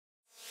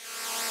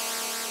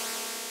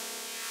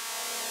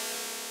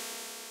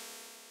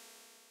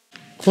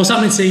What's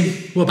happening,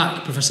 team? We're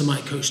back, Professor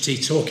Mike, Coach T,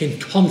 talking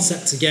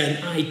concepts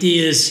again,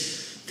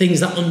 ideas, things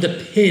that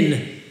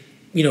underpin,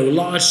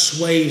 large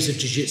swathes of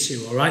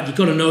jiu-jitsu, all right? You've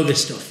got to know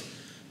this stuff,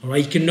 all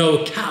right? You can know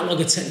a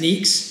catalogue of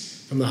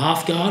techniques from the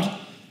half guard.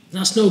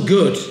 That's no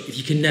good if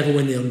you can never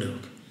win the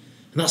underhook.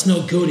 And that's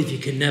no good if you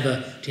can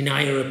never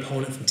deny your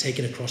opponent from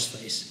taking a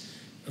crossface.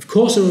 Of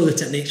course, there are other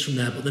techniques from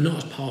there, but they're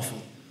not as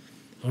powerful,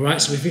 all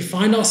right? So if we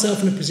find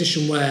ourselves in a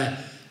position where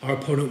our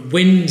opponent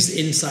wins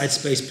the inside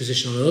space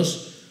position on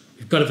us,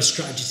 we've got to have a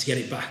strategy to get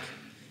it back.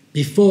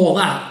 Before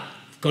that,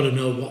 we've got to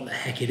know what the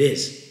heck it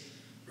is,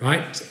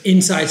 right? So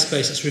inside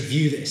space, let's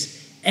review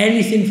this.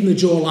 Anything from the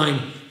jawline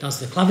down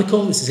to the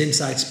clavicle, this is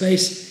inside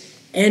space.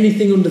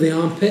 Anything under the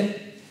armpit,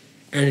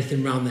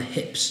 anything around the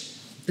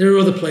hips. There are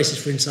other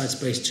places for inside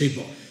space too,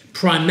 but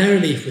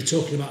primarily if we're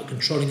talking about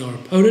controlling our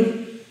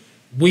opponent,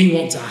 we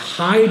want to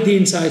hide the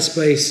inside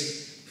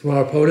space from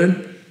our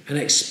opponent and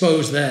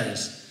expose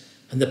theirs.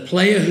 And the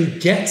player who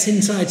gets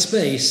inside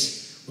space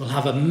will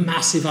have a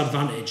massive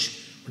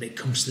advantage when it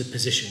comes to the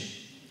position,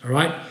 all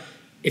right?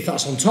 If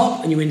that's on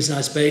top and you win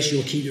inside space,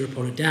 you'll keep your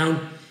opponent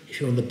down. If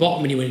you're on the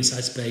bottom and you win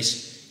inside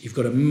space, you've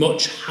got a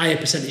much higher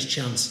percentage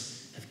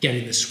chance of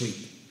getting the sweep,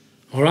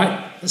 all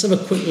right? Let's have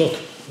a quick look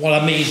what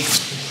I mean in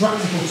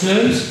practical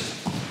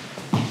terms.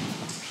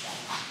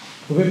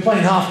 We've been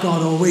playing half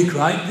guard all week,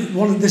 right?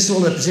 This is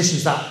one of the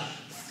positions that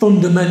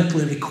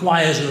fundamentally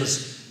requires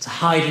us to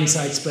hide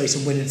inside space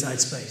and win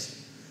inside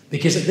space.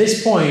 Because at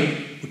this point,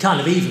 we're kind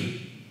of even.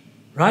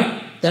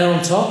 Right? They're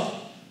on top,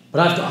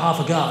 but I've got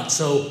half a guard,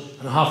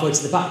 and I'm halfway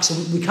to the back, so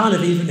we're kind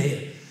of even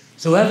here.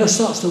 So whoever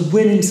starts to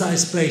win inside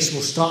space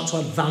will start to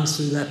advance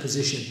through their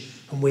position,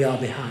 and we are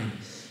behind.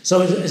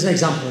 So as an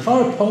example, if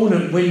our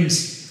opponent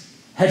wins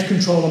head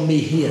control on me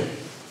here,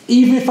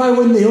 even if I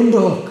win the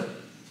underhook,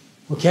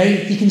 okay,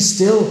 he can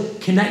still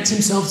connect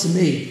himself to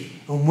me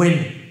and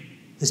win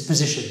this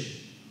position.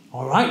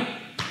 All right?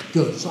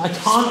 Good. So I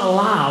can't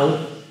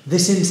allow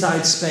this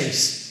inside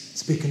space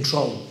to be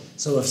controlled.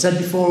 So I've said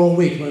before all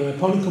week, when my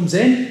opponent comes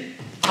in,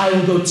 I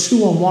will go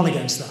 2-on-1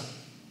 against that.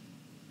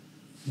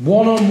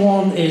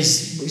 1-on-1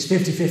 is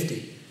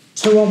 50-50.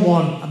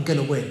 2-on-1, I'm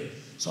going to win.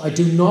 So I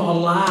do not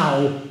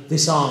allow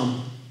this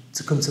arm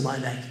to come to my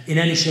neck in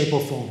any shape or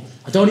form.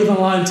 I don't even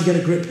allow him to get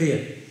a grip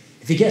here.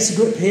 If he gets a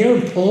grip here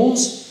and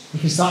pulls, he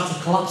can start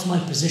to collapse my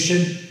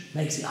position,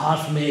 makes it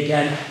hard for me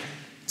again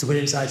to win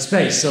inside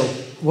space. So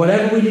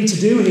whatever we need to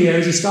do here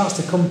is he starts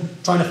to come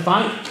trying to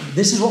fight.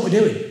 This is what we're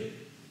doing.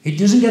 He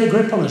doesn't get a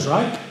grip on us,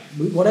 right?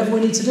 Whatever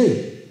we need to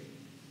do.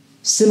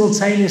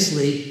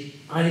 Simultaneously,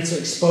 I need to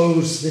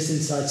expose this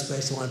inside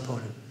space to my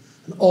opponent.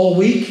 And all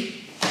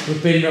week,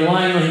 we've been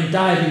relying on him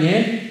diving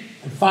in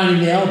and finding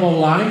the elbow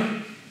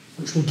line,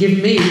 which will give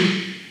me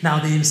now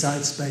the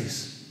inside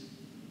space.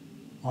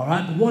 All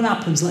right, but what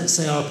happens, let's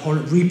say our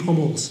opponent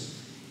repummels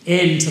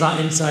into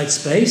that inside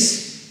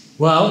space?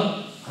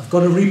 Well, I've got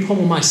to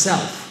repummel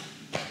myself.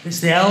 It's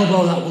the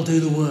elbow that will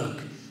do the work.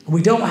 And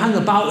we don't hang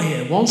about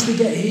here. Once we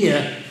get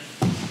here,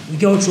 we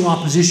go to our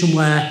position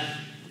where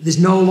there's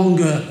no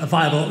longer a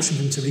viable option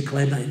for him to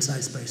reclaim that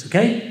inside space,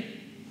 okay?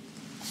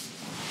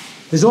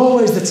 There's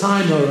always the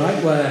time though,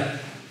 right, where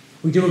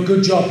we do a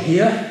good job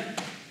here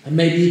and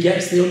maybe he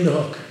gets the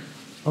underhook,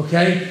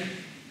 okay,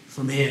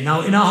 from here.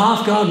 Now, in our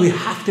half guard, we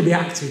have to be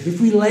active.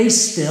 If we lay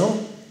still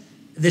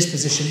in this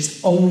position,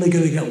 it's only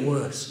going to get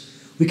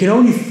worse. We can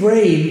only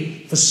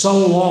frame for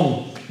so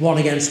long, 1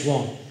 against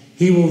 1.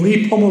 He will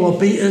repummel or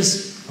beat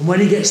us, and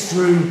when he gets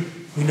through,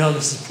 we know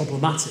this is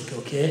problematic,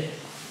 okay?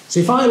 So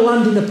if I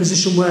land in a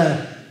position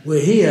where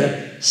we're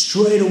here,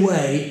 straight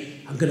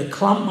away, I'm going to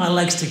clamp my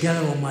legs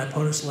together on my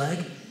opponent's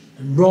leg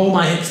and roll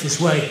my hips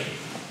this way.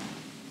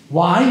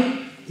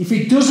 Why? If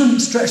he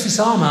doesn't stretch this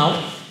arm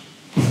out,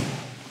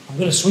 I'm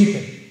going to sweep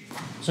him.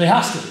 So he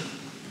has to.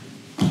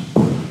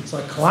 So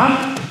I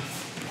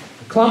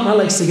clamp my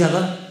legs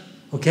together,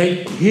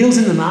 okay? Heels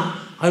in the mat,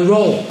 I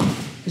roll.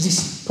 As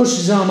he pushes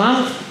his arm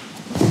out,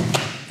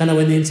 then I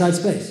win the inside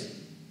space.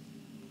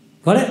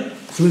 Got it?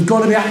 So we've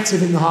got to be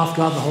active in the half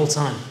guard the whole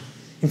time.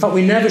 In fact,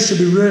 we never should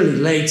be really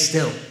laid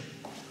still.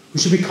 We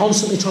should be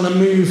constantly trying to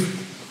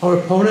move our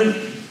opponent,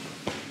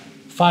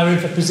 firing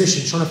for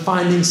position, trying to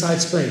find the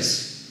inside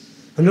space.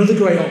 Another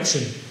great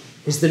option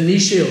is the knee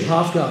shield,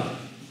 half guard.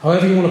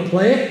 However you want to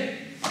play it.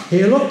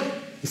 Here, look.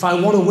 If I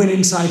want to win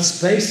inside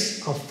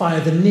space, I'll fire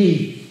the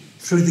knee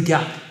through the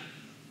gap.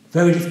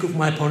 Very difficult for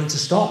my opponent to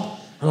stop,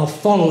 and I'll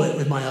follow it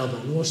with my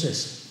elbow. Watch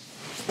this.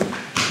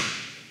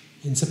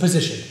 Into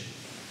position.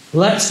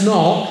 Let's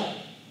not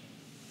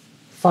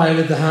fire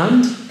with the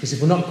hand, because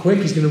if we're not quick,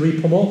 he's going to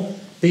repummel,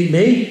 beat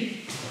me,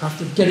 have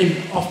to get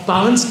him off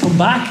balance, come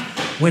back,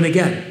 win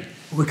again.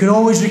 We can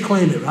always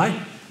reclaim it, right?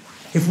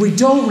 If we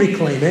don't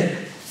reclaim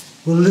it,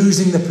 we're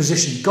losing the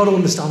position. You've got to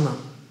understand that.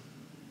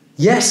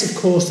 Yes,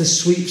 of course,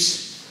 there's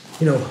sweeps,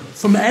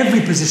 from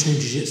every position in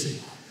jiu-jitsu,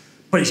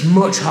 but it's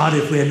much harder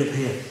if we end up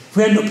here. If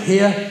we end up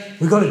here,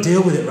 we've got to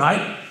deal with it, right?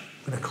 I'm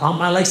going to clamp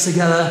my legs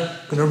together,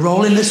 I'm going to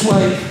roll in this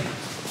way,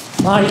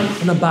 right,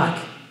 and I'm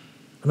back,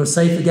 and I'm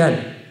safe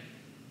again.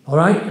 All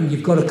right? And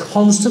you've got to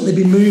constantly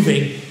be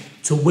moving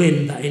to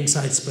win that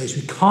inside space.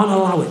 We can't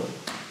allow it.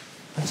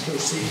 Let's go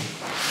see.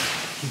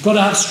 You've got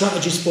to have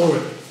strategies for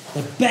it.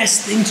 The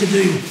best thing to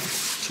do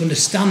to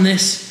understand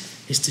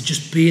this is to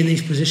just be in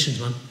these positions,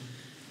 man.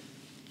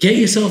 Get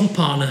yourself a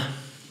partner,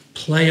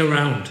 play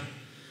around.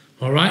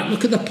 All right?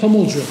 Look at the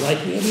pummel drill.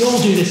 Like, we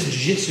all do this in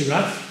jiu-jitsu,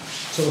 right?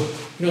 So,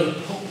 you know,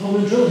 the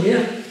pummel drill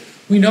here.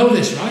 We know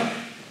this, right?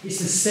 It's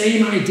the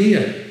same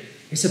idea.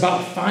 It's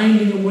about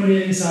finding and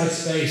winning inside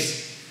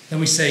space. Then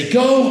we say,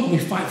 go, and we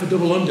fight for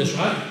double unders,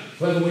 right?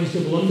 Whoever wins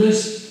double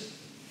unders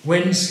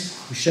wins.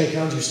 We shake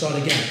hands, we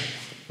start again,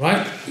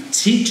 right? It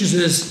teaches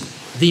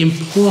us the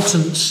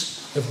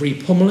importance of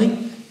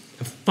repummeling,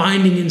 of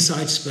finding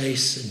inside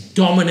space and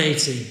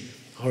dominating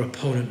our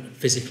opponent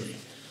physically.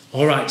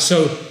 All right,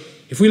 so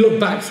if we look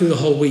back through the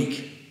whole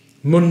week,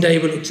 Monday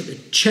we looked at the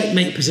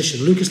checkmate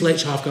position. Lucas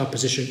Leitch half guard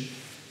position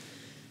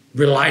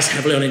relies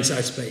heavily on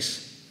inside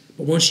space.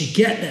 But once you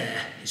get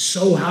there, it's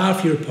so hard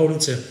for your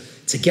opponent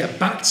to get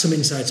back to some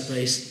inside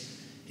space.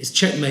 It's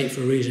checkmate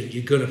for a reason.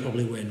 You're going to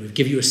probably win. We've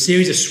given you a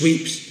series of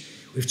sweeps.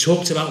 We've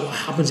talked about what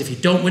happens if you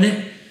don't win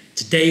it.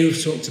 Today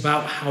we've talked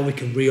about how we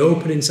can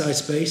reopen inside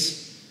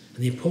space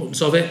and the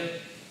importance of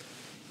it.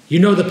 You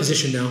know the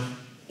position now.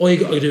 All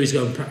you've got to do is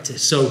go and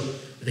practice. So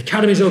the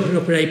Academy's opening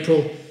up in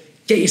April.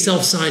 Get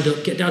yourself signed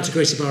up. Get down to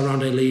Gracie Barra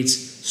Round Day Leeds.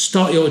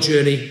 Start your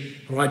journey.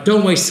 All right,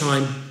 don't waste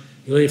time.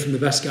 You're learning from the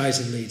best guys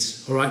in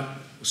Leeds. All right,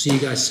 we'll see you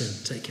guys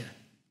soon. Take care.